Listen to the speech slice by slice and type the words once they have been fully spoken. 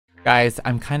Guys,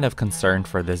 I'm kind of concerned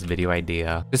for this video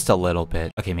idea. Just a little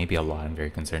bit. Okay, maybe a lot. I'm very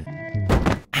concerned.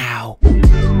 Ow.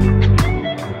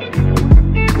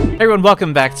 Hey everyone,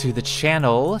 welcome back to the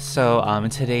channel. So in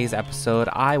today's episode,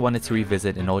 I wanted to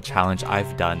revisit an old challenge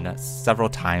I've done several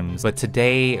times. But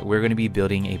today, we're going to be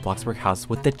building a Bloxburg house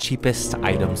with the cheapest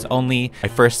items only. I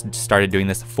first started doing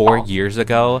this 4 years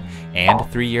ago and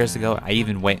 3 years ago. I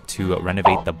even went to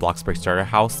renovate the Bloxburg starter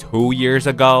house 2 years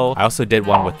ago. I also did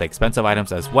one with the expensive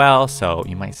items as well. So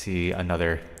you might see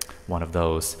another one of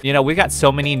those. You know, we got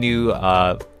so many new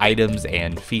items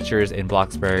and features in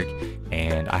Bloxburg,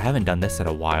 and I haven't done this in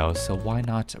a while, so why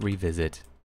not revisit?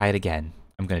 Try it again.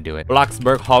 I'm gonna do it.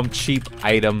 Bloxburg home cheap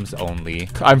items only.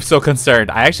 I'm so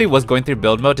concerned. I actually was going through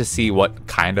build mode to see what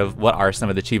are some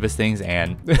of the cheapest things,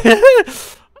 and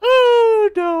oh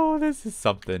no, this is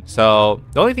something. So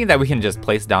the only thing that we can just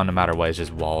place down no matter what is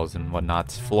just walls and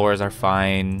whatnot. Floors are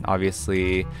fine,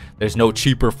 obviously. There's no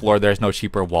cheaper floor, there's no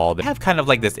cheaper wall. They have kind of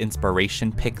like this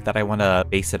inspiration pick that I want to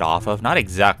base it off of. Not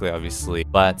exactly, obviously,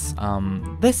 but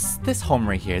this home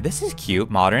right here, this is cute,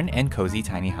 modern and cozy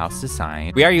tiny house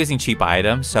design. We are using cheap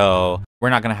items, so we're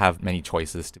not gonna have many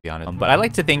choices, to be honest. But I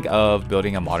like to think of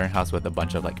building a modern house with a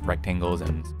bunch of like rectangles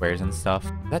and squares and stuff.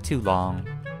 Is that too long?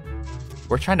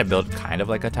 We're trying to build kind of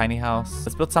like a tiny house.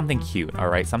 Let's build something cute, all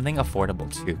right? Something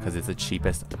affordable too, because it's the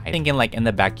cheapest. I'm thinking like in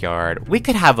the backyard, we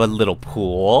could have a little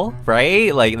pool,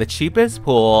 right? Like the cheapest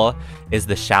pool is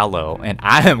the shallow, and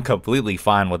I am completely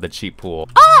fine with the cheap pool.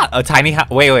 Ah, a tiny house.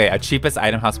 Wait, a cheapest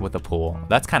item house with a pool.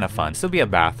 That's kind of fun. This will be a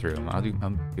bathroom. I'll do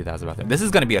that as a bathroom. This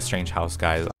is gonna be a strange house,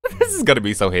 guys. This is gonna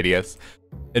be so hideous.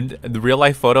 And the real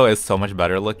life photo is so much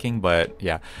better looking, but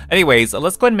yeah. Anyways,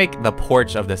 let's go ahead and make the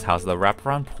porch of this house, the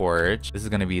wraparound porch. This is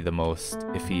gonna be the most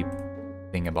iffy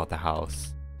thing about the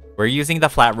house. We're using the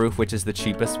flat roof, which is the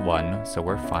cheapest one, so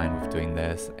we're fine with doing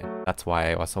this. And that's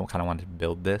why I also kind of wanted to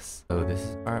build this. So this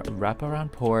is our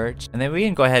wraparound porch. And then we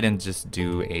can go ahead and just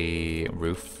do a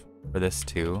roof for this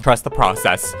too. Trust the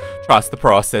process. Trust the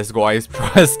process, guys.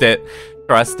 Trust it.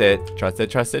 Trust it. Trust it.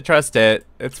 Trust it. Trust it.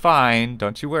 It's fine.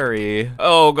 Don't you worry.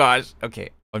 Oh gosh.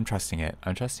 Okay. I'm trusting it.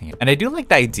 I'm trusting it. And I do like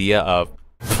the idea of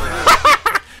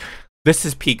this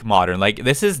is peak modern. Like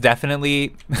this is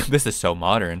definitely this is so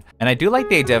modern. And I do like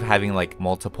the idea of having like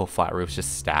multiple flat roofs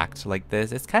just stacked like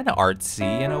this. It's kind of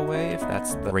artsy in a way, if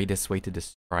that's the greatest way to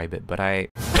describe it. But I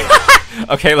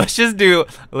okay, let's just do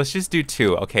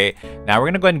two. Okay, now we're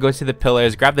gonna go ahead and go to the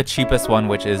pillars, grab the cheapest one,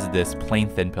 which is this plain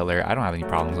thin pillar. I don't have any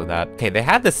problems with that. Okay, they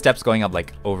have the steps going up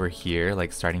like over here,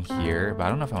 like starting here, but I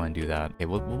don't know if I want to do that. Okay,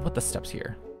 we'll put the steps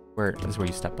here. This is where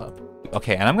you step up.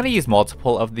 Okay, and I'm gonna use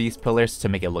multiple of these pillars to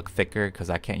make it look thicker, because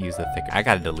I can't use the thicker. I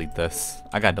gotta delete this.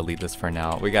 I gotta delete this for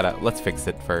now. Let's fix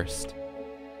it first.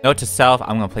 Note to self,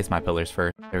 I'm gonna place my pillars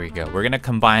first. There we go. We're gonna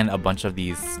combine a bunch of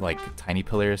these like tiny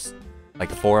pillars,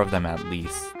 like 4 of them at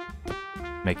least.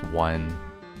 Make one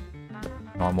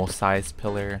normal sized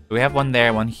pillar. We have one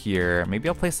there, one here. Maybe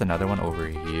I'll place another one over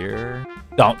here.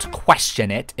 Don't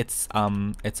question it. It's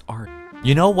art.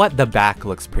 You know what? The back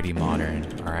looks pretty modern.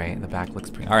 All right, the back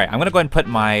looks pretty. All right, I'm gonna go ahead and put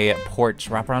my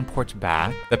wraparound porch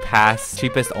back. The past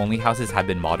cheapest only houses have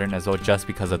been modern as well, just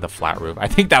because of the flat roof. I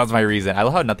think that was my reason. I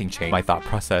love how nothing changed my thought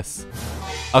process.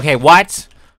 Okay, what?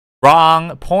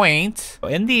 Wrong point.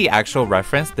 In the actual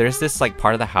reference, there's this like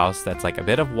part of the house that's like a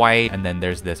bit of white, and then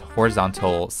there's this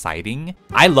horizontal siding.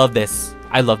 I love this.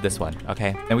 I love this one.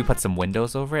 Okay, then we put some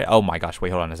windows over it. Oh my gosh, wait,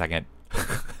 hold on a second.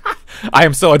 I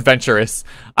am so adventurous.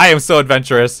 I am so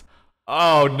adventurous.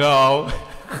 Oh no.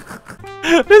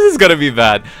 This is gonna be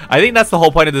bad. I think that's the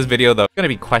whole point of this video though. It's gonna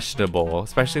be questionable,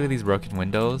 especially with these broken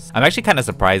windows. I'm actually kind of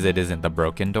surprised it isn't the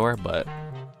broken door, but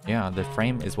yeah, the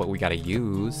frame is what we gotta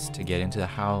use to get into the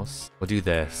house. We'll do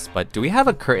this, but do we have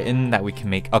a curtain that we can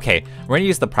make? Okay, we're gonna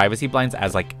use the privacy blinds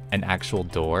as like an actual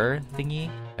door thingy.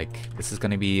 Like this is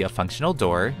gonna be a functional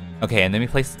door. Okay, and let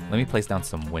me place down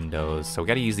some windows. So we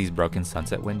gotta use these broken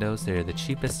sunset windows. They're the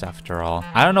cheapest after all.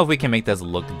 I don't know if we can make this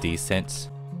look decent.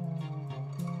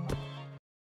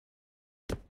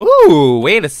 Ooh,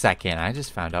 wait a second. I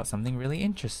just found out something really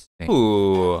interesting.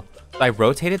 Ooh, I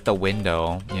rotated the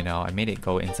window, you know, I made it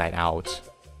go inside out.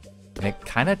 And it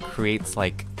kind of creates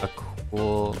like a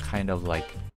cool kind of like...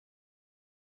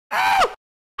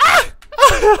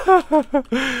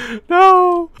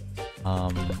 No!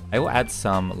 I will add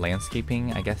some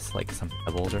landscaping, I guess like some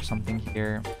pebbles or something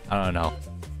here. I don't know.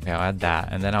 Okay, I'll add that.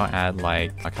 And then I'll add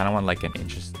like, I kind of want like an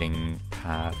interesting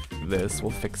path. This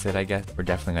will fix it, I guess. We're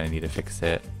definitely gonna need to fix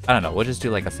it. I don't know, we'll just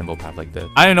do like a simple path like this.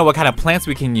 I don't know what kind of plants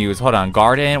we can use. Hold on,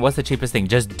 garden, what's the cheapest thing?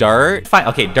 Just dirt? Fine,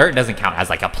 okay, dirt doesn't count as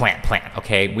like a plant,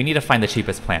 okay? We need to find the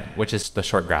cheapest plant, which is the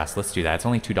short grass. Let's do that. It's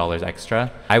only $2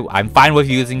 extra. I'm fine with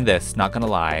using this, not gonna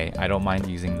lie. I don't mind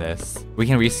using this. We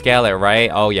can rescale it, right?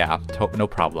 Oh yeah, no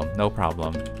problem, no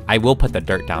problem. I will put the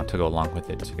dirt down to go along with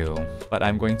it too, but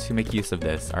I'm going to make use of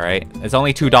this, all right? It's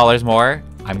only $2 more.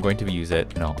 I'm going to use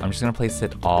it. No, I'm just gonna place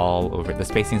it all over. The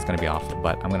spacing is gonna be off,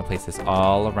 but I'm gonna place this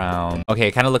all around. Okay,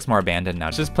 it kind of looks more abandoned now.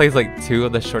 Just place like 2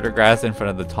 of the shorter grass in front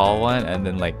of the tall one, and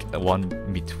then like one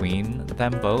between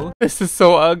them both. This is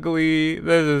so ugly.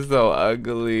 This is so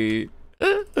ugly.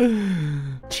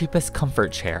 Cheapest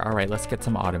comfort chair. All right, let's get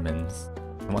some ottomans.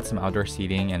 I want some outdoor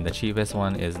seating, and the cheapest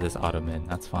one is this ottoman.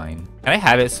 That's fine. Can I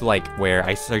have it so like where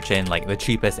I search in like the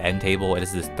cheapest end table, it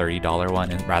is this $30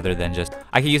 one, and rather than just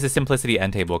I can use the simplicity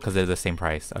end table because they're the same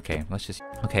price. Okay,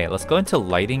 let's go into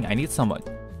lighting. I need some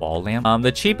wall lamp.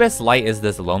 The cheapest light is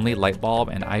this lonely light bulb,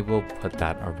 and I will put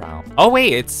that around. Oh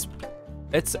wait,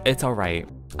 it's all right.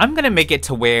 I'm gonna make it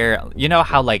to where, you know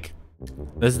how like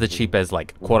this is the cheapest,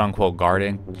 like, quote-unquote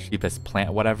garden, cheapest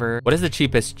plant, whatever. What is the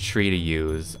cheapest tree to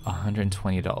use?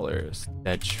 $120.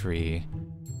 Dead tree.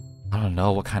 I don't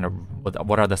know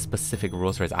what are the specific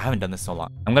rules for this. I haven't done this so long.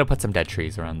 I'm gonna put some dead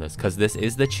trees around this because this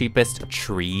is the cheapest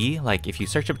tree. Like, if you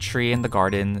search up tree in the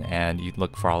garden and you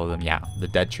look for all of them, yeah, the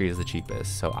dead tree is the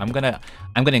cheapest. So I'm gonna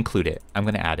include it. I'm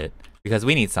gonna add it because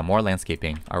we need some more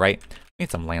landscaping. All right, we need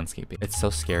some landscaping. It's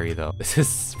so scary though. This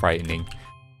is frightening.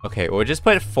 Okay, we'll just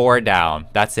put 4 down.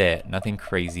 That's it. Nothing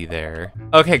crazy there.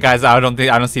 Okay, guys, I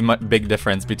don't see much big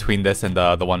difference between this and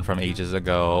the one from ages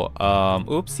ago.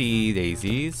 Oopsie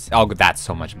daisies. Oh, that's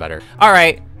so much better. All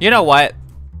right, you know what?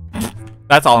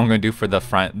 That's all I'm gonna do for the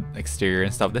front exterior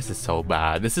and stuff. This is so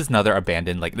bad. This is another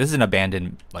abandoned, like, this is an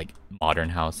abandoned, like, modern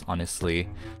house, honestly.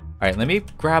 All right, let me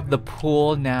grab the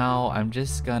pool now. I'm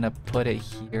just gonna put it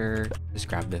here. Just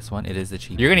grab this one. It is the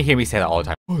cheapest. You're gonna hear me say that all the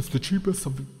time. Oh, it's the cheapest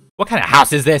something. What kind of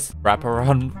house is this? Wrap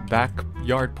around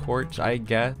backyard porch, I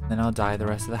guess. Then I'll dye the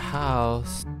rest of the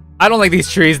house. I don't like these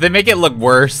trees. They make it look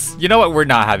worse. You know what? We're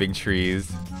not having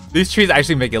trees. These trees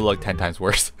actually make it look 10 times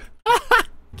worse.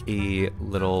 A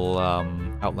little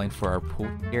outline for our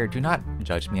pool here. Do not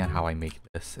judge me on how I make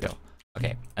this. Yo.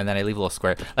 Okay, and then I leave a little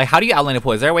square. Like, how do you outline a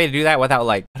pool? Is there a way to do that without,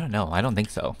 like, I don't know. I don't think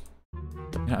so.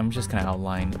 You know, I'm just gonna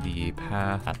outline the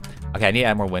path. Okay, I need to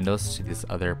add more windows to these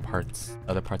other parts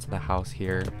of the house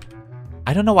here.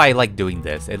 I don't know why I like doing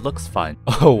this. It looks fun.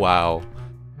 Oh wow,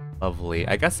 lovely.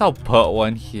 I guess I'll put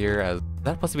one here as, is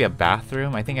that supposed to be a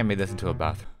bathroom? I think I made this into a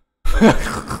bathroom.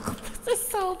 This is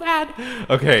so bad.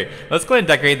 Okay, let's go ahead and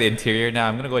decorate the interior now.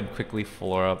 I'm gonna go ahead and quickly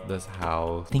floor up this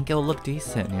house. I think it'll look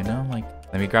decent, you know, like.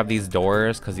 Let me grab these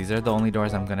doors because these are the only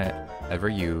doors I'm gonna ever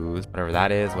use. Whatever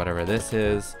that is, whatever this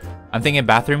is. I'm thinking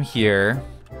bathroom here,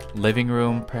 living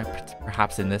room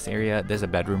perhaps in this area. There's a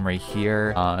bedroom right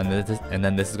here, and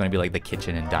then this is gonna be like the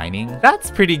kitchen and dining.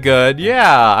 That's pretty good.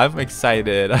 Yeah, I'm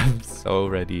excited. I'm so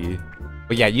ready.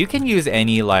 But yeah, you can use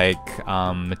any like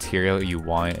material you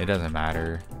want. It doesn't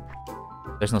matter.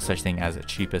 There's no such thing as a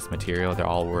cheapest material. They're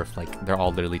all worth like, they're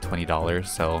all literally $20.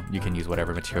 So you can use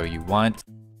whatever material you want.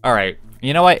 All right,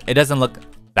 you know what? It doesn't look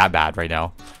that bad right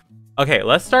now. Okay,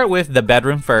 let's start with the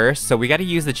bedroom first. So we got to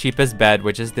use the cheapest bed,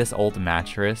 which is this old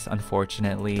mattress,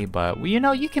 unfortunately. But you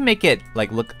know, you can make it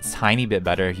like look a tiny bit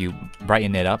better if you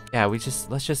brighten it up. Yeah,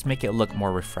 let's just make it look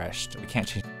more refreshed. We can't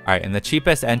change. All right, and the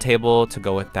cheapest end table to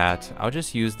go with that, I'll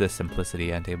just use the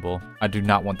simplicity end table. I do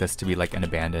not want this to be like an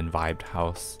abandoned vibed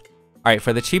house. All right,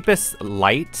 for the cheapest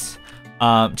light,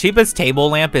 cheapest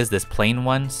table lamp is this plain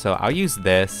one. So I'll use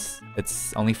this.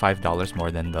 It's only $5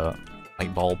 more than the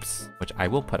light bulbs, which I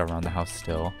will put around the house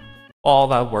still. All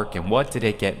that work, and what did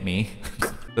it get me?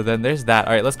 So then there's that.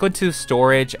 All right, let's go to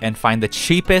storage and find the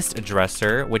cheapest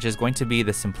dresser, which is going to be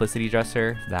the simplicity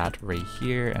dresser, that right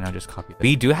here. And I'll just copy that.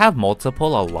 We do have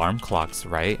multiple alarm clocks,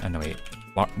 right? Oh, no, wait.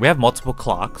 We have multiple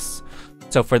clocks.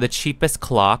 So for the cheapest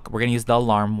clock, we're gonna use the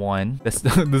alarm one. This is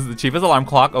the cheapest alarm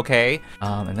clock, okay?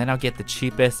 And then I'll get the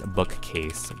cheapest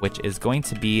bookcase, which is going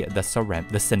to be the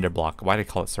cinder block. Why do I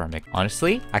call it ceramic?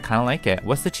 Honestly, I kind of like it.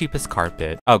 What's the cheapest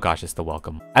carpet? Oh gosh, it's the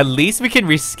welcome. At least we can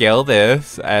rescale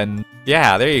this, and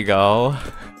yeah, there you go.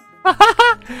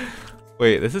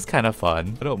 Wait, this is kind of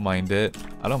fun. I don't mind it.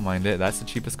 I don't mind it. That's the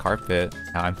cheapest carpet.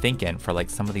 Now I'm thinking for like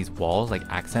some of these walls, like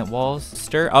accent walls.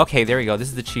 Okay, there we go. This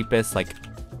is the cheapest, like,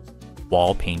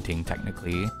 wall painting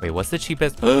technically. Wait, what's the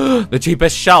cheapest? The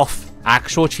cheapest shelf.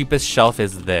 Actual cheapest shelf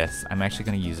is this. I'm actually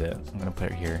gonna use it. I'm gonna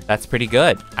put it here. That's pretty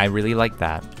good. I really like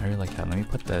that. I really like that. Let me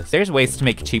put this. There's ways to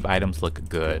make cheap items look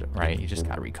good, right? You just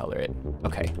gotta recolor it.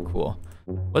 Okay, cool.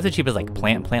 What's the cheapest, like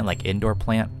plant, like indoor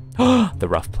plant? The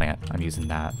rough plant. I'm using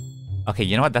that. Okay,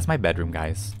 you know what? That's my bedroom,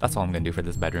 guys. That's all I'm gonna do for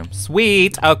this bedroom.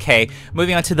 Sweet! Okay,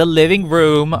 moving on to the living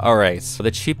room. Alright, so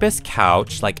the cheapest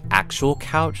couch, like actual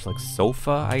couch, like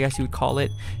sofa, I guess you would call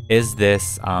it, is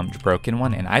this broken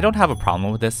one. And I don't have a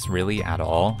problem with this really at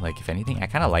all. Like, if anything, I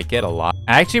kind of like it a lot.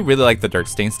 I actually really like the dirt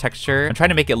stains texture. I'm trying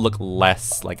to make it look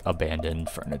less like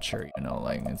abandoned furniture, you know?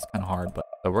 Like, it's kind of hard, but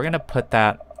so we're gonna put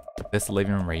this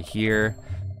living room right here.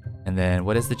 And then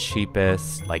what is the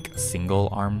cheapest like single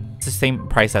arm? It's the same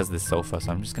price as this sofa,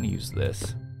 so I'm just gonna use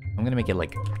this. I'm gonna make it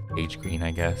like sage green,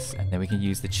 I guess. And then we can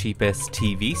use the cheapest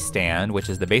TV stand, which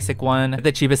is the basic one.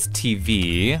 The cheapest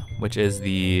TV, which is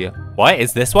the, what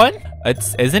is this one?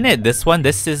 Isn't it this one?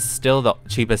 This is still the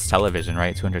cheapest television,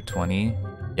 right? 220.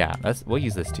 Yeah, we'll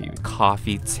use this TV.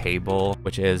 Coffee table,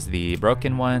 which is the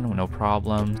broken one, no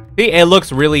problem. See, it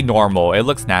looks really normal. It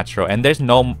looks natural, and there's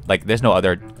no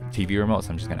other TV remote,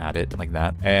 so I'm just gonna add it like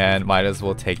that. And might as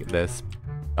well take this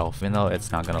shelf, even though it's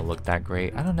not gonna look that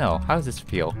great. I don't know. How does this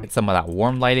feel? Get some of that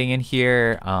warm lighting in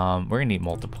here. We're gonna need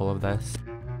multiple of this.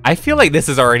 I feel like this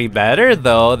is already better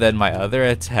though than my other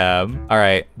attempt. All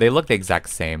right, they look the exact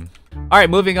same. All right,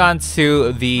 moving on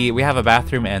to we have a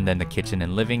bathroom and then the kitchen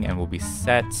and living, and we'll be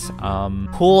set.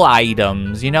 Cool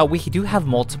items. You know, we do have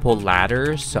multiple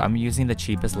ladders, so I'm using the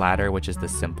cheapest ladder, which is the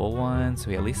simple one. So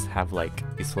we at least have like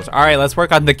these floors. All right, let's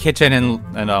work on the kitchen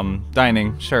and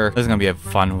dining. Sure, this is gonna be a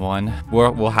fun one.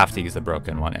 We'll have to use the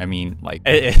broken one. I mean, like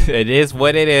it is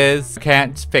what it is.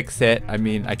 Can't fix it. I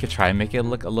mean, I could try and make it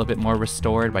look a little bit more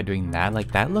restored by doing that.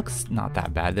 Like that looks not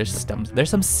that bad. There's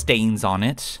some stains on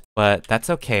it, but that's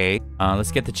okay.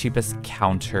 Let's get the cheapest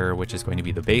counter, which is going to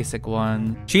be the basic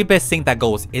one. Cheapest thing that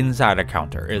goes inside a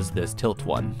counter is this tilt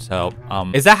one. So,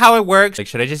 is that how it works? Like,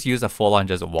 should I just use a full-on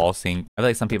just wall sink? I feel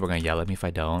like some people are gonna yell at me if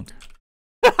I don't.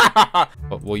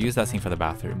 But we'll use that sink for the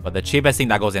bathroom. But the cheapest thing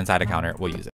that goes inside a counter,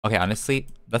 we'll use it. Okay, honestly,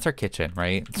 that's our kitchen,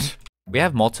 right? We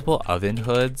have multiple oven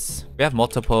hoods. We have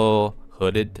multiple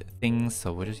hooded things,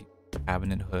 so we'll just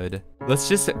cabinet hood. Let's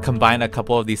just combine a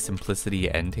couple of these simplicity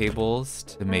end tables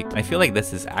to make, I feel like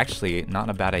this is actually not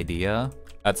a bad idea.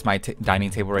 That's my dining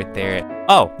table right there.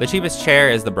 Oh, the cheapest chair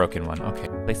is the broken one. Okay,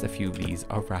 place a few of these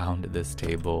around this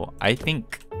table. I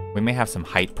think we may have some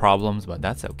height problems, but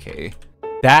that's okay.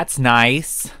 That's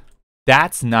nice.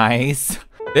 That's nice.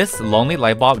 This lonely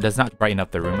light bulb does not brighten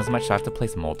up the room as much, so I have to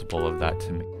place multiple of that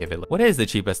to give it. What is the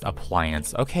cheapest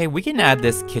appliance? Okay, we can add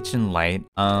this kitchen light.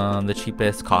 The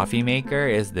cheapest coffee maker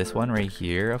is this one right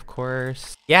here, of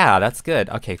course. Yeah, that's good.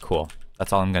 Okay, cool.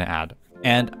 That's all I'm gonna add.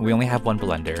 And we only have one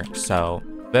blender, so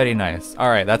very nice. All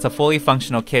right, that's a fully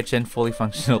functional kitchen, fully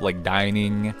functional like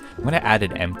dining. I'm gonna add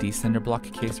an empty cinder block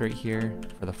case right here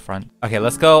for the front. Okay,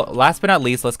 let's go. Last but not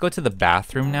least, let's go to the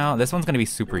bathroom now. This one's gonna be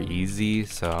super easy,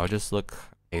 so I'll just look.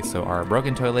 Okay, so our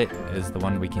broken toilet is the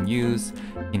one we can use.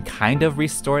 You can kind of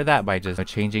restore that by just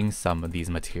changing some of these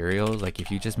materials. Like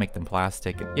if you just make them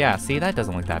plastic. Yeah, see, that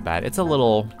doesn't look that bad. It's a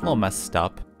little messed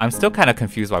up. I'm still kind of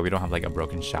confused why we don't have like a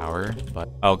broken shower, but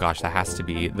oh gosh, that has to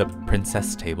be the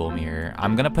princess table mirror.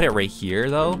 I'm gonna put it right here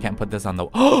though. Can't put this on the,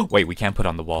 oh, wait, we can't put it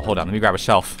on the wall. Hold on, let me grab a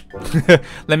shelf.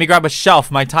 Let me grab a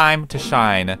shelf, my time to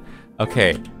shine.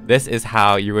 Okay, this is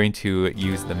how you're going to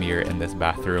use the mirror in this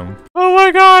bathroom. Oh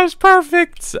my gosh,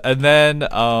 perfect. And then,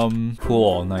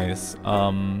 cool, nice.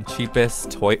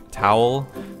 Cheapest towel.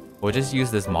 We'll just use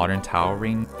this modern towel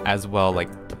ring as well, like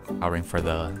towel ring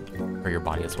for your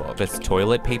body as well. This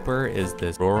toilet paper is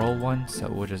this rural one, so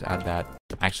we'll just add that.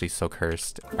 Actually, so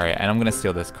cursed. All right, and I'm gonna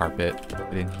steal this carpet,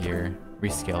 put it in here,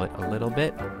 rescale it a little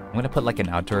bit. I'm gonna put like an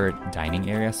outdoor dining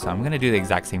area, so I'm gonna do the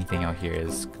exact same thing out here,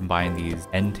 is combine these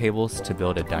end tables to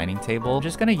build a dining table. I'm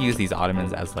just gonna use these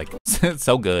ottomans as like,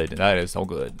 so good. That is so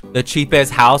good. The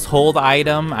cheapest household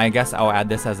item, I guess I'll add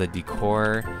this as a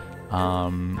decor.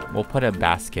 We'll put a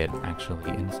basket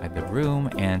actually inside the room,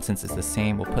 and since it's the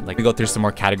same, we'll put like, we go through some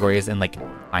more categories and like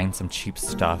find some cheap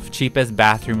stuff. Cheapest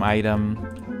bathroom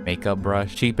item, makeup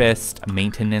brush. Cheapest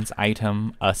maintenance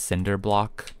item, a cinder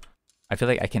block. I feel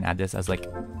like I can add this as like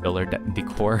filler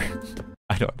decor.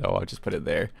 I don't know, I'll just put it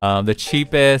there. The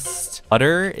cheapest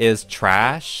butter is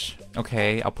trash.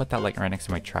 Okay, I'll put that like right next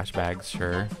to my trash bags,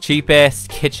 sure. Cheapest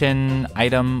kitchen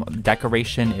item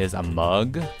decoration is a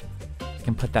mug. I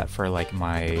can put that for like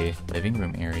my living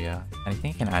room area. I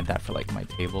think I can add that for like my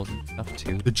tables and stuff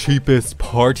too. The cheapest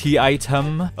party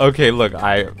item. Okay, look,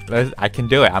 I can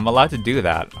do it. I'm allowed to do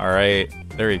that. All right,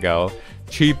 there we go.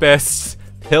 Cheapest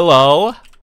pillow.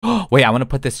 Wait, I want to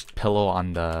put this pillow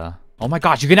on the... Oh my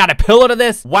gosh, you can add a pillow to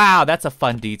this? Wow, that's a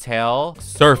fun detail.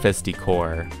 Surface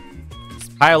decor.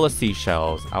 Pile of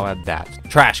seashells. I'll add that.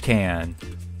 Trash can.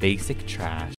 Basic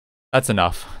trash. That's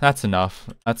enough. That's enough.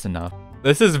 That's enough.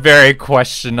 This is very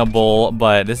questionable,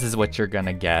 but this is what you're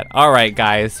gonna get. All right,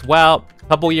 guys. Well, a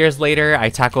couple years later, I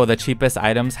tackle the cheapest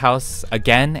items house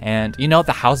again, and you know,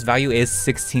 the house value is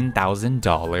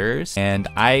 $16,000, and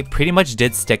I pretty much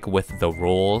did stick with the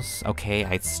rules. Okay,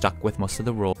 I stuck with most of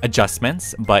the rule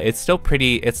adjustments, but it's still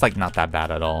pretty, it's like not that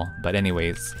bad at all. But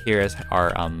anyways, here's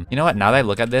our, you know what? Now that I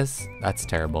look at this, that's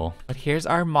terrible. But here's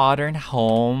our modern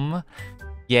home.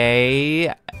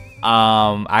 Yay.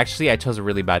 Actually, I chose a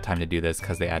really bad time to do this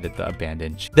because they added the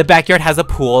abandoned. The backyard has a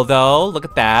pool though. Look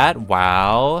at that.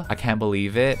 Wow. I can't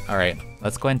believe it. All right,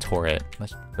 let's go and tour it.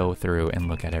 Let's go through and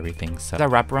look at everything. So the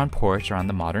wraparound porch around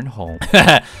the modern home.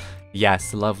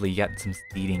 Yes, lovely. You got some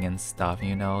seating and stuff,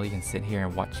 you know. You can sit here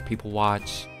and watch people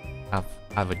watch.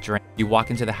 Have a drink. You walk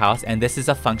into the house, and this is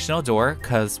a functional door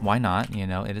because why not? You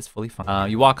know, it is fully functional.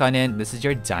 You walk on in. This is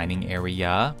your dining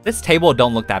area. This table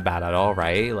don't look that bad at all,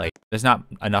 right? Like, there's not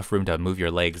enough room to move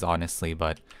your legs, honestly,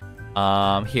 but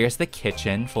here's the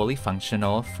kitchen, fully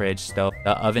functional. Fridge, stove.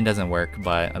 The oven doesn't work,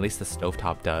 but at least the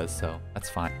stovetop does, so that's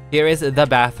fine. Here is the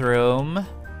bathroom.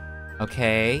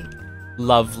 Okay,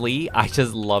 lovely. I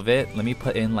just love it. Let me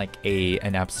put in like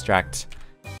an abstract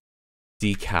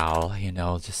decal, you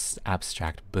know, just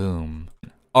abstract. Boom.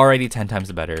 Already 10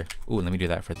 times better. Ooh, let me do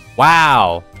that for...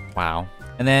 Wow. Wow.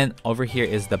 And then over here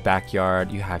is the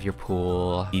backyard. You have your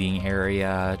pool, eating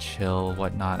area, chill,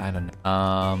 whatnot. I don't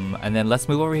know. And then let's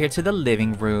move over here to the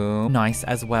living room. Nice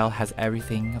as well. Has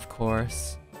everything, of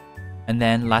course. And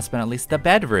then last but not least, the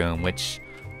bedroom, which,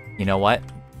 you know what?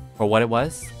 For what it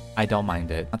was, I don't mind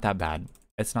it. Not that bad.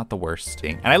 It's not the worst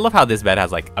thing. And I love how this bed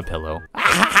has like a pillow.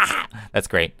 That's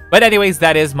great. But anyways,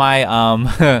 that is my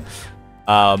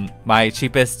my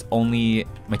cheapest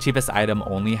item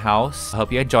only house. I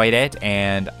hope you enjoyed it,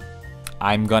 and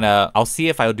I'll see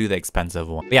if I'll do the expensive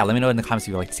one. But yeah, let me know in the comments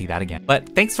if you'd like to see that again.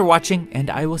 But thanks for watching, and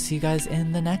I will see you guys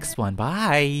in the next one.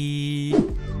 Bye.